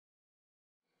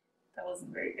That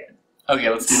wasn't very good. Okay,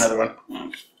 let's do another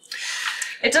one.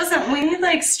 It doesn't, we need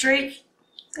like straight...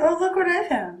 Oh, look what I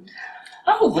found.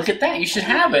 Oh, look at that. You should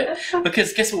have it.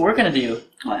 Because guess what we're going to do?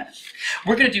 What?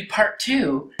 We're going to do part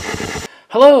 2.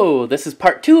 Hello, this is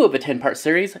part 2 of a 10-part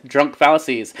series, Drunk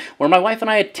Fallacies, where my wife and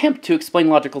I attempt to explain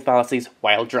logical fallacies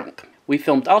while drunk. We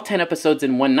filmed all 10 episodes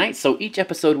in one night, so each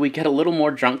episode we get a little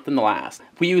more drunk than the last.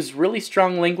 We use really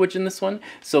strong language in this one,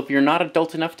 so if you're not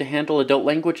adult enough to handle adult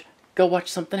language, go watch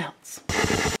something else.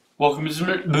 Welcome to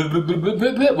Mr.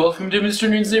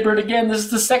 Newsneighborhood again. This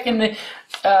is the second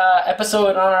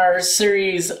episode on our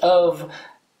series of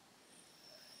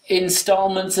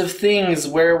installments of things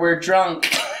where we're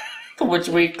drunk, which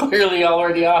we clearly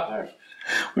already are.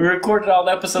 We recorded all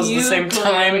the episodes at the same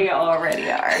time. We already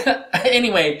are.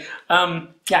 Anyway,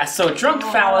 yeah, so Drunk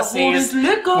Fallacies,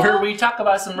 where we talk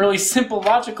about some really simple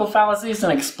logical fallacies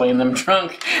and explain them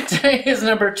drunk. Today is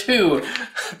number 2,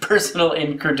 Personal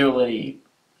Incredulity.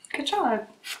 Good job.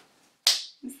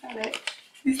 You said it.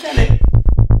 You said it.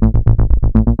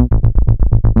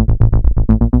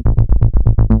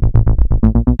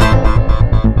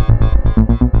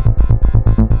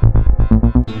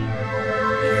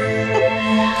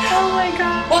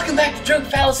 Welcome back to Drunk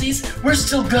Fallacies. We're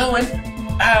still going.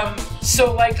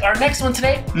 So like our next one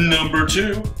today, number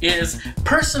 2, is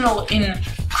Personal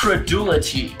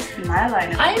Incredulity. My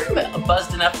line. I'm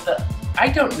buzzed enough that I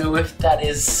don't know if that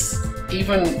is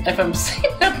even if I'm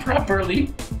saying that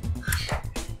properly.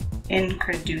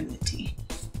 Incredulity.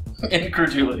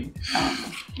 Incredulity.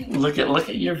 Look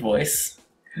at your voice.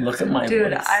 Look at my voice.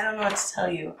 Dude, I don't know what to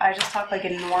tell you. I just talk like a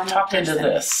normal Talk person. into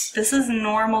this. This is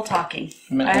normal talking.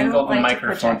 I'm gonna angle the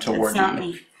microphone toward you. It's not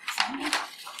me. It's not me.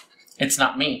 It's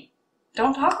not me.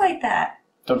 Don't talk like that.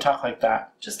 Don't talk like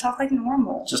that. Just talk like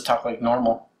normal. Just talk like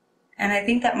normal. And I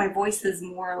think that my voice is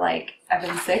more like I've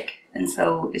been sick, and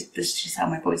so this is just how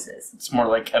my voice is. It's more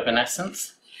like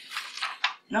evanescence?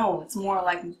 No, it's more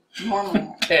like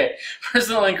normal. Okay,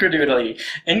 personal incredulity.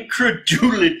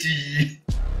 Incredulity.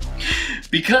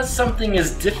 Because something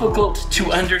is difficult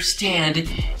to understand,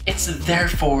 it's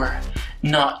therefore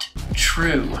not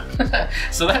true.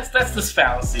 So that's this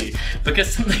fallacy.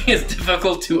 Because something is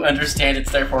difficult to understand,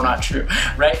 it's therefore not true.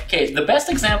 Right? Okay, the best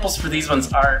examples for these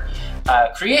ones are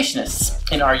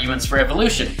creationists in arguments for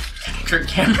evolution. Kirk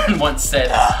Cameron once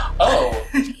said, oh.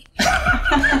 I'm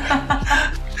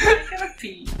gonna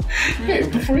pee. Okay,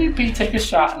 before you pee, take a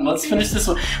shot and let's finish this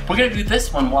one. We're gonna do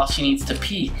this one while she needs to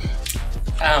pee.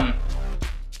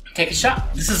 Take a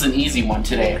shot. This is an easy one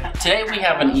today. Today we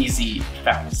have an easy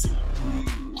fallacy.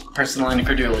 Personal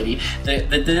incredulity.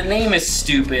 The name is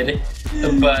stupid,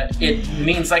 but it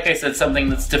means, like I said, something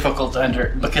that's difficult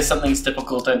to because something's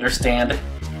difficult to understand,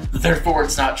 therefore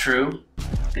it's not true.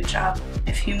 Good job.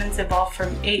 If humans evolved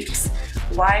from apes,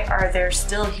 why are there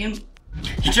still humans?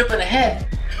 You're jumping ahead.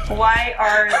 Why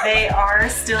are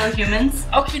still humans?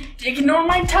 Okay, ignore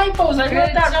my typos. I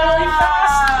wrote that really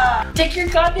fast. Take your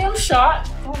goddamn shot.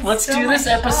 Let's do this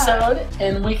episode,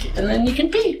 and then you can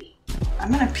pee.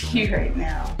 I'm gonna pee right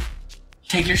now.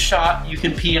 Take your shot. You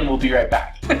can pee, and we'll be right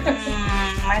back.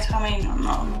 My tummy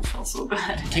don't feel so good.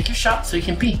 Take your shot so you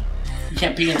can pee. You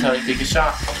can't pee until you take a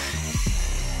shot.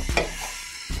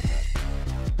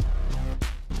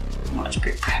 Much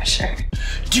peer pressure.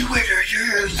 Do it or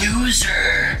you're a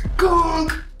loser.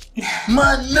 Gong.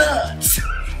 My nuts.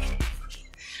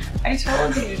 I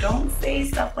told you, don't say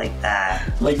stuff like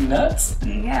that. Like nuts?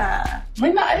 Yeah.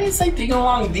 I didn't say ding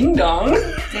along ding dong.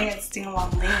 Dang it, ding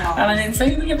along ding along. And I didn't say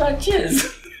anything about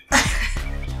jizz.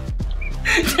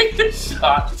 Take a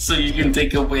shot so you can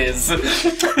take a whiz. Oh,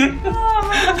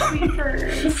 I'm gonna pee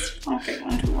first. Okay,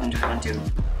 1, 2, 1, 2, 1, 2.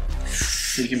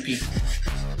 So you can pee.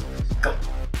 Go.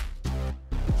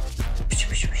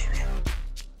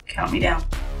 Count me down.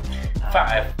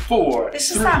 5, 4, It's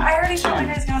just 3, that I already felt 2.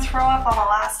 like I was gonna throw up on the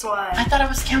last one. I thought I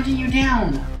was counting you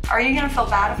down. Are you gonna feel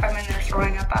bad if I'm in there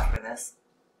throwing up after this?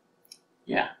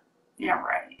 Yeah. Yeah,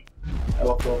 right. I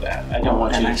will feel bad. I don't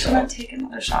want you to I shouldn't take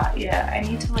another shot. Yeah, I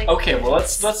need to like. Okay, well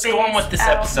let's go on with this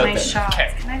episode then. Shots.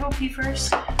 Okay. Can I go pee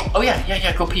first? Oh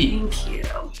yeah, go pee. Thank you.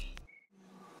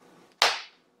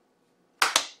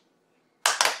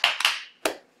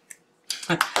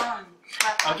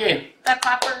 Okay. That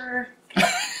clapper.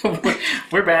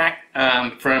 We're back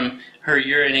from her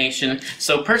urination.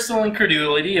 So personal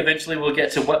incredulity, eventually we'll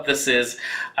get to what this is,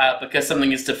 because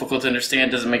something is difficult to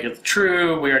understand doesn't make it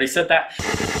true. We already said that.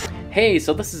 Hey,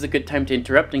 so this is a good time to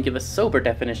interrupt and give a sober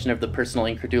definition of the personal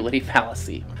incredulity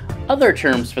fallacy. Other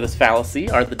terms for this fallacy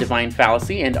are the divine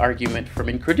fallacy and argument from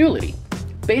incredulity.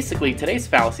 basically, today's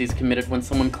fallacy is committed when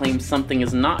someone claims something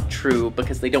is not true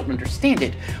because they don't understand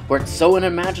it, or it's so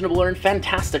unimaginable or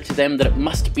fantastic to them that it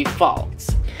must be false.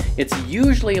 It's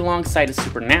usually alongside a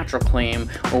supernatural claim,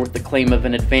 or with the claim of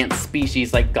an advanced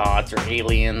species like gods or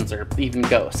aliens or even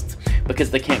ghosts,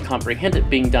 because they can't comprehend it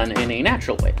being done in a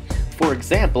natural way. For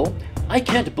example, I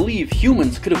can't believe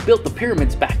humans could have built the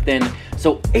pyramids back then,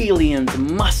 so aliens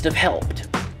must have helped.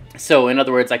 So, in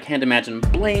other words, I can't imagine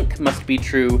blank must be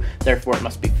true, therefore it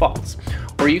must be false.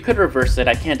 Or you could reverse it,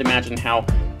 I can't imagine how,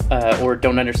 or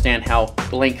don't understand how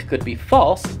blank could be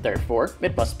false, therefore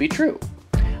it must be true.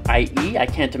 I.e., I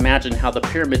can't imagine how the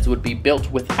pyramids would be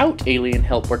built without alien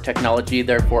help or technology,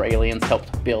 therefore aliens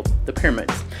helped build the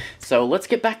pyramids. So let's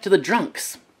get back to the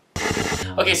drunks.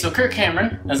 Okay, so Kirk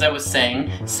Cameron, as I was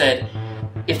saying, said,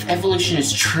 if evolution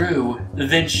is true,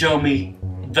 then show me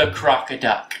the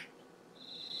crocodile.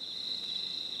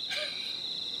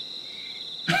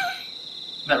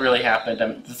 That really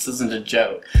happened. This isn't a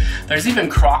joke. There's even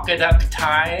crocodile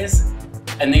ties,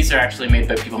 and these are actually made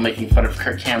by people making fun of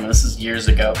Kirk Cameron. This is years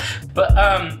ago. But,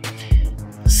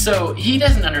 so he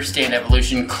doesn't understand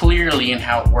evolution clearly and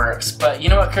how it works. But you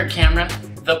know what, Kirk Cameron?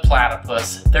 The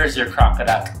platypus. There's your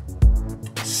crocodile.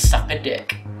 Suck a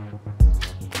dick.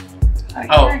 I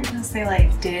thought gonna say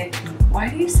like dick. Why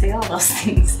do you say all those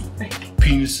things? Like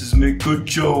penises make good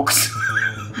jokes.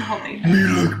 Me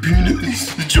like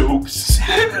penis jokes.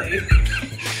 Exactly.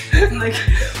 Like,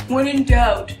 when in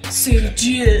doubt, say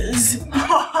jizz.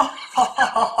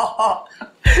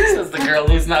 Says the girl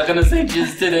who's not gonna say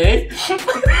jizz today.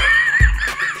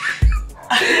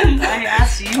 I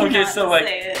asked you. Okay, so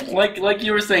like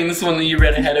you were saying, this one that you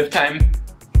read ahead of time.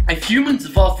 If humans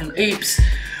evolved from apes,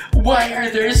 why are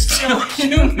there still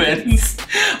humans?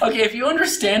 Okay, if you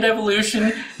understand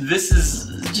evolution, this is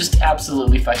just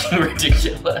absolutely fucking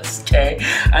ridiculous, okay?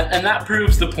 And that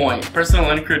proves the point.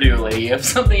 Personal incredulity. If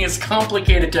something is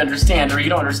complicated to understand or you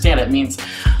don't understand it, means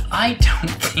I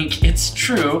don't think it's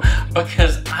true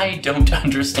because I don't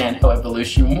understand how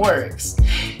evolution works.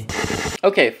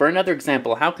 Okay, for another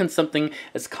example, how can something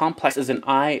as complex as an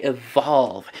eye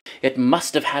evolve? It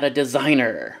must have had a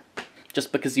designer.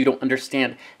 Just because you don't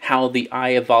understand how the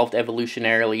eye evolved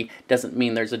evolutionarily doesn't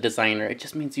mean there's a designer. It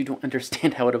just means you don't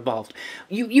understand how it evolved.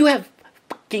 You have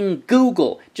fucking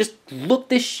Google. Just look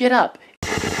this shit up.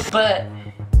 But,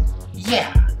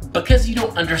 yeah, because you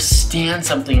don't understand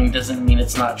something doesn't mean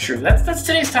it's not true. That's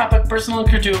today's topic, personal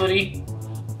incredulity.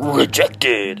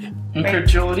 Rejected.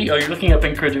 Incredulity? Oh, you're looking up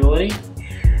incredulity?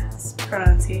 It's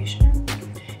pronunciation.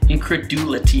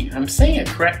 Incredulity. I'm saying it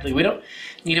correctly. We don't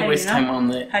need to waste time on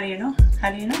the... How do you know?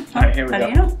 How do you know? Alright, here we go. How do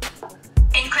you know?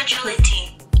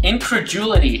 Incredulity.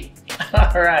 Incredulity.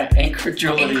 Alright,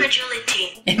 incredulity.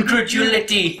 Incredulity.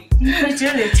 Incredulity.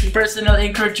 Incredulity. Personal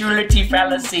incredulity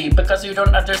fallacy. Because you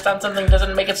don't understand something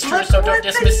doesn't make it true, Look so don't what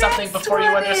dismiss the something next before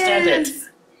you one understand is. it.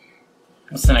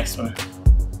 What's the next one?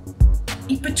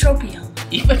 Epitropium.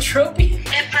 Epitropium?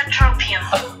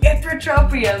 Epitropium.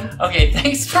 Epitropium. Okay,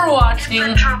 thanks for watching.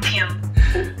 Epitropium.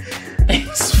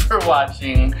 Thanks for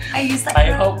watching. I used that.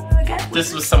 I hope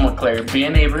this was somewhat clear. Be a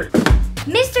neighbor.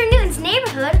 Mr. Newton's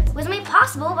Neighborhood was made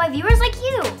possible by viewers like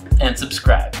you. And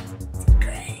subscribe.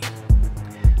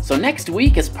 So next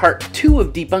week is part 2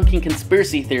 of debunking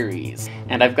conspiracy theories.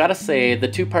 And I've got to say, the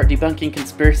 2-part debunking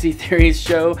conspiracy theories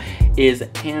show is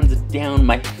hands down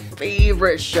my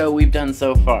favorite show we've done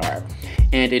so far.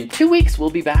 And in 2 weeks,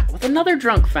 we'll be back with another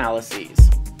Drunk Fallacies.